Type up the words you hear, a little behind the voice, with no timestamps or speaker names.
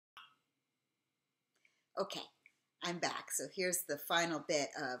Okay, I'm back. So here's the final bit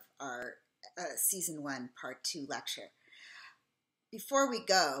of our season 1, part 2 lecture. Before we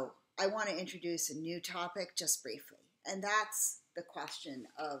go, I want to introduce a new topic just briefly, and that's the question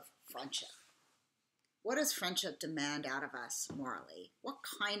of friendship. What does friendship demand out of us morally? What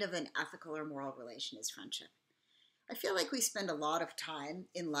kind of an ethical or moral relation is friendship? I feel like we spend a lot of time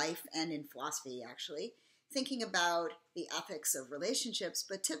in life and in philosophy, actually, thinking about the ethics of relationships,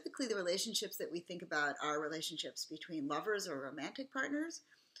 but typically the relationships that we think about are relationships between lovers or romantic partners,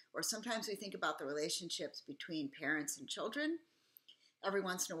 or sometimes we think about the relationships between parents and children. Every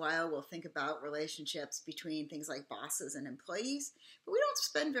once in a while, we'll think about relationships between things like bosses and employees, but we don't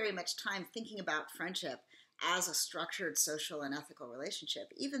spend very much time thinking about friendship as a structured social and ethical relationship,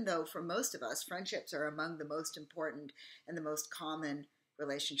 even though for most of us, friendships are among the most important and the most common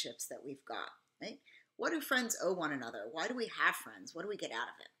relationships that we've got, right? What do friends owe one another? Why do we have friends? What do we get out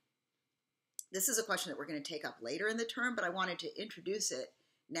of it? This is a question that we're going to take up later in the term, but I wanted to introduce it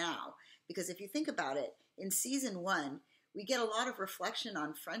now, because if you think about it, in season 1, we get a lot of reflection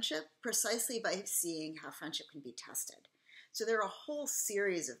on friendship precisely by seeing how friendship can be tested. So there are a whole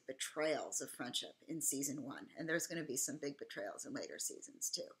series of betrayals of friendship in season 1, and there's going to be some big betrayals in later seasons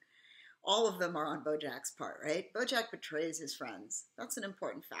too. All of them are on Bojack's part, right? Bojack betrays his friends. That's an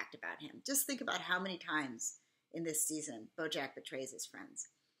important fact about him. Just think about how many times in this season Bojack betrays his friends.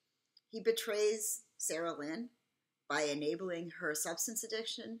 He betrays Sarah Lynn by enabling her substance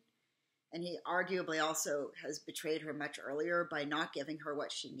addiction, and he arguably also has betrayed her much earlier by not giving her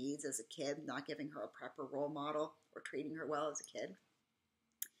what she needs as a kid, not giving her a proper role model or treating her well as a kid.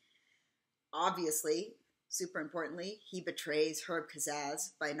 Obviously, super importantly, he betrays Herb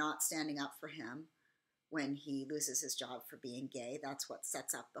Kazaz by not standing up for him when he loses his job for being gay. That's what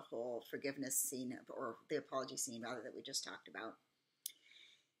sets up the whole forgiveness scene, or the apology scene, rather, that we just talked about.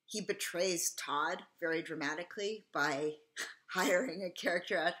 He betrays Todd very dramatically by hiring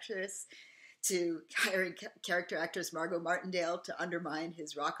character actress Margot Martindale to undermine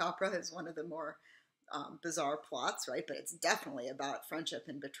his rock opera as one of the more bizarre plots, right? But it's definitely about friendship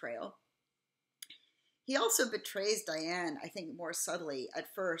and betrayal. He also betrays Diane, I think more subtly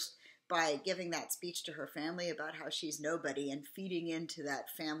at first, by giving that speech to her family about how she's nobody and feeding into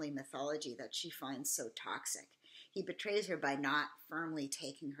that family mythology that she finds so toxic. He betrays her by not firmly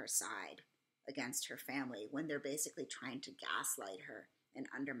taking her side against her family when they're basically trying to gaslight her and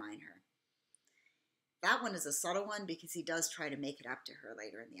undermine her. That one is a subtle one because he does try to make it up to her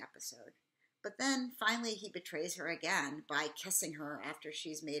later in the episode. But then finally he betrays her again by kissing her after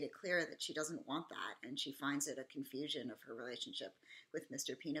she's made it clear that she doesn't want that, and she finds it a confusion of her relationship with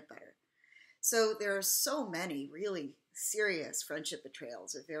Mr. Peanut Butter. So there are so many really serious friendship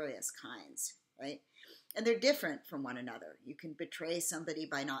betrayals of various kinds, right? And they're different from one another. You can betray somebody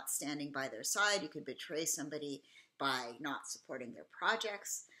by not standing by their side. You can betray somebody by not supporting their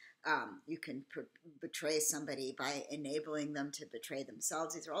projects. You can betray somebody by enabling them to betray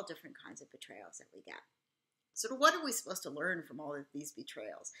themselves. These are all different kinds of betrayals that we get. So what are we supposed to learn from all of these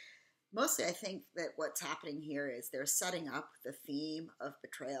betrayals? Mostly, I think that what's happening here is they're setting up the theme of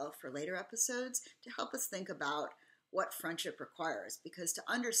betrayal for later episodes to help us think about what friendship requires. Because to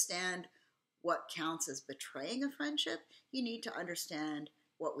understand what counts as betraying a friendship, you need to understand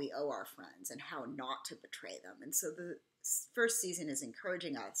what we owe our friends and how not to betray them. And so the first season is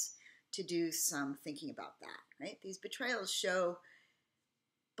encouraging us to do some thinking about that, right? These betrayals show,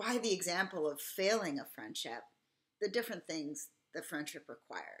 by the example of failing a friendship, the different things that friendship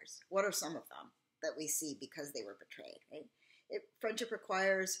requires. What are some of them that we see because they were betrayed, right? Friendship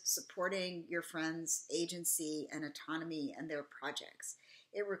requires supporting your friends' agency and autonomy and their projects.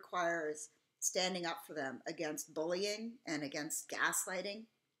 It requires standing up for them against bullying and against gaslighting.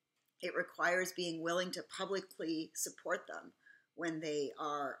 It requires being willing to publicly support them when they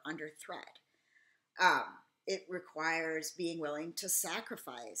are under threat. It requires being willing to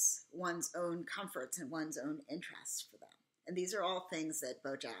sacrifice one's own comforts and one's own interests for them. And these are all things that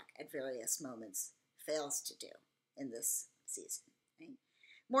Bojack at various moments fails to do in this season. Right?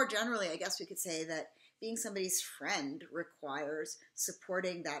 More generally, I guess we could say that being somebody's friend requires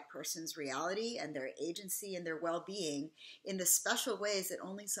supporting that person's reality and their agency and their well-being in the special ways that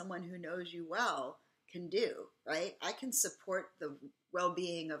only someone who knows you well can do, right? I can support the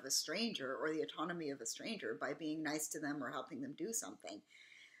well-being of a stranger or the autonomy of a stranger by being nice to them or helping them do something.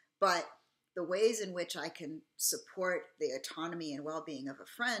 But the ways in which I can support the autonomy and well-being of a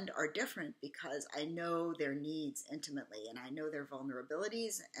friend are different because I know their needs intimately and I know their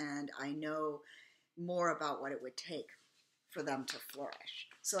vulnerabilities and I know more about what it would take for them to flourish.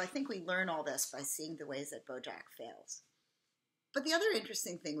 So I think we learn all this by seeing the ways that Bojack fails. But the other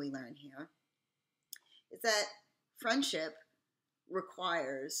interesting thing we learn here is that friendship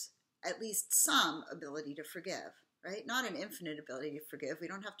requires at least some ability to forgive, right? Not an infinite ability to forgive. We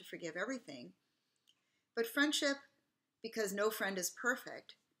don't have to forgive everything. But friendship, because no friend is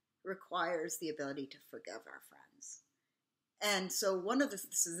perfect, requires the ability to forgive our friends. And so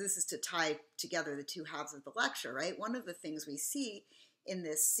this is to tie together the two halves of the lecture, right? One of the things we see in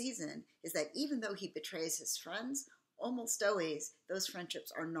this season is that even though he betrays his friends, almost always those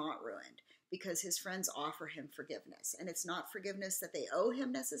friendships are not ruined because his friends offer him forgiveness. And it's not forgiveness that they owe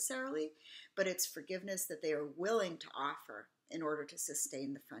him necessarily, but it's forgiveness that they are willing to offer in order to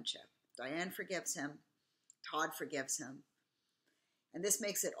sustain the friendship. Diane forgives him, Todd forgives him, and this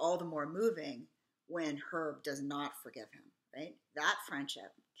makes it all the more moving when Herb does not forgive him, right? That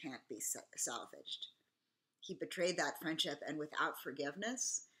friendship can't be salvaged. He betrayed that friendship, and without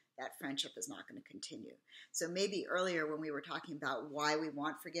forgiveness, that friendship is not going to continue. So maybe earlier when we were talking about why we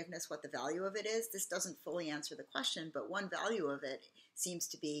want forgiveness, what the value of it is, this doesn't fully answer the question, but one value of it seems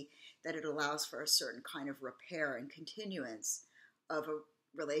to be that it allows for a certain kind of repair and continuance of a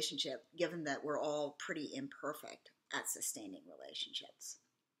relationship, given that we're all pretty imperfect at sustaining relationships.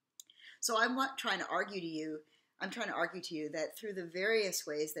 So I'm trying to argue to you that through the various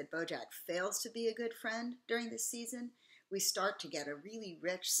ways that Bojack fails to be a good friend during this season, we start to get a really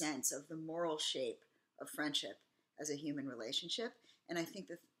rich sense of the moral shape of friendship as a human relationship. And I think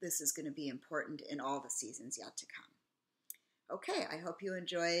that this is going to be important in all the seasons yet to come. Okay, I hope you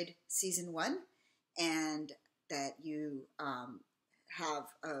enjoyed season 1 and that you have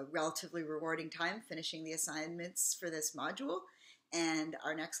a relatively rewarding time finishing the assignments for this module. And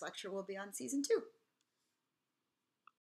our next lecture will be on season 2.